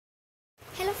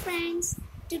friends,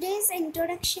 today is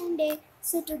introduction day.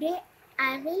 So today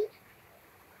I will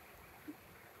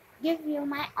give you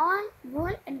my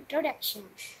whole introduction.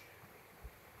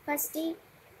 Firstly,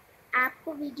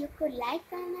 आपको video को like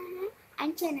करना है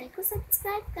and channel को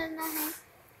subscribe करना है।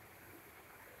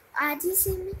 आज ही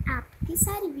से मैं आपकी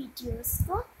सारी वीडियोस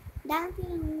को डालती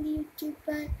रहूँगी यूट्यूब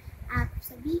पर आप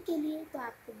सभी के लिए। तो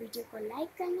आपको वीडियो को लाइक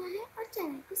करना है और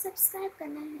चैनल को सब्सक्राइब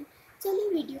करना है। चलिए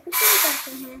वीडियो को शुरू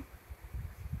करते हैं।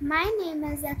 My name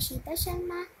is Akshita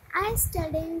Sharma. I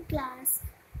study in class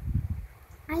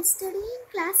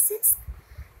 6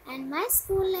 and my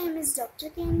school name is Dr.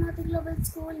 K.N. Modi Global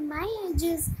School. My age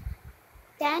is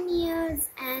 10 years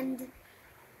and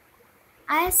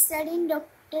I study in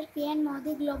Dr. K.N.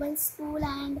 Modi Global School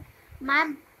and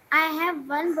I have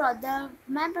one brother.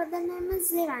 My brother name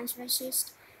is devansh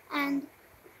vashishth and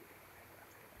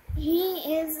he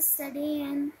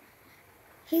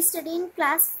studying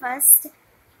class first.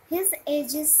 His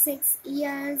age is 6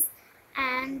 years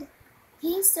and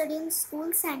he is studying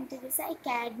school Saint Teresa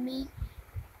Academy.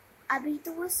 अभी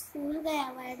तो वो school गया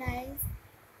हुआ है guys.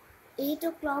 8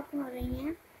 o'clock हो रही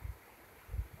हैं,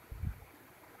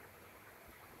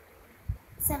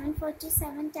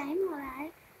 7:47 time हो रहा है।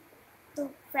 तो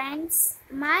friends,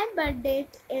 my birth date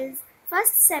is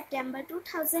 1st September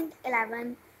 2011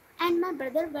 and my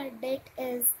brother's birth date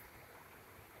is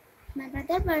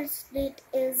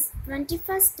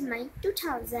 21st May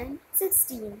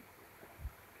 2016.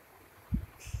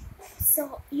 So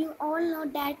you all know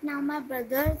that now my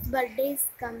brother's birthday is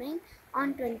coming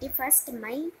on 21st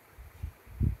May.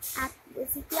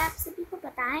 जैसे कि आप सभी को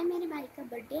पता है मेरे भाई का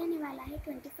बर्थडे आने वाला है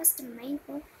 21st मई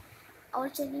को। और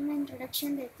चलिए मैं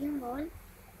इंट्रोडक्शन देती हूँ। बोल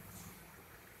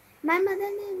My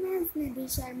mother name is Nidhi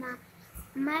Sharma.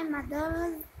 My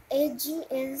mother's age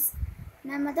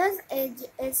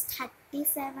is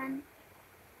 37.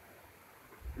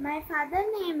 My father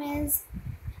name is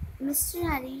Mr.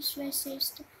 Harish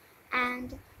Vashishth and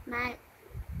my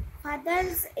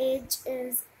father's age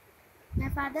is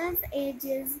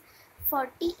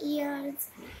 40 years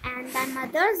and my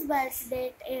mother's birth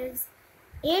date is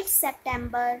 8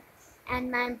 September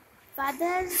and my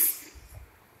father's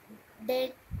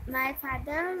birth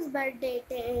date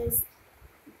is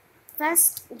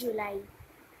 1st July.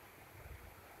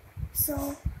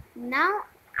 So now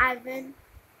I will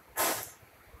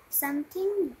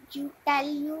tell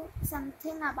you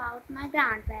something about my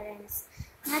grandparents.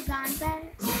 My grandmother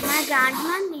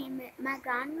name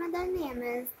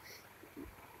is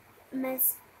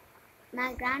Miss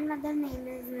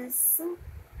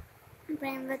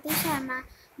Premvati Sharma.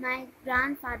 My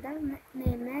grandfather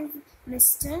name is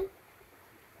Mr.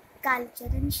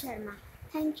 Kalcharan Sharma.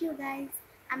 Thank you guys.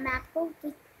 अब मैं आपको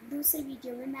दूसरी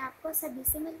video में मैं आपको सभी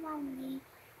से मिलवाऊंगी।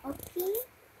 Okay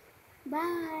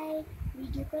bye.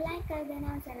 Video को लाइक कर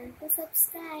देना और चैनल को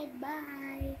सब्सक्राइब।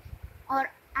 बाय। और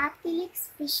आपके लिए एक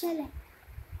स्पेशल है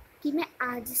कि मैं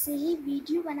आज से ही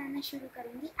वीडियो बनाना शुरू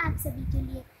करूंगी आप सभी के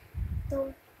लिए। तो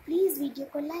प्लीज़ वीडियो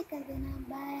को लाइक कर देना।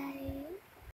 बाय।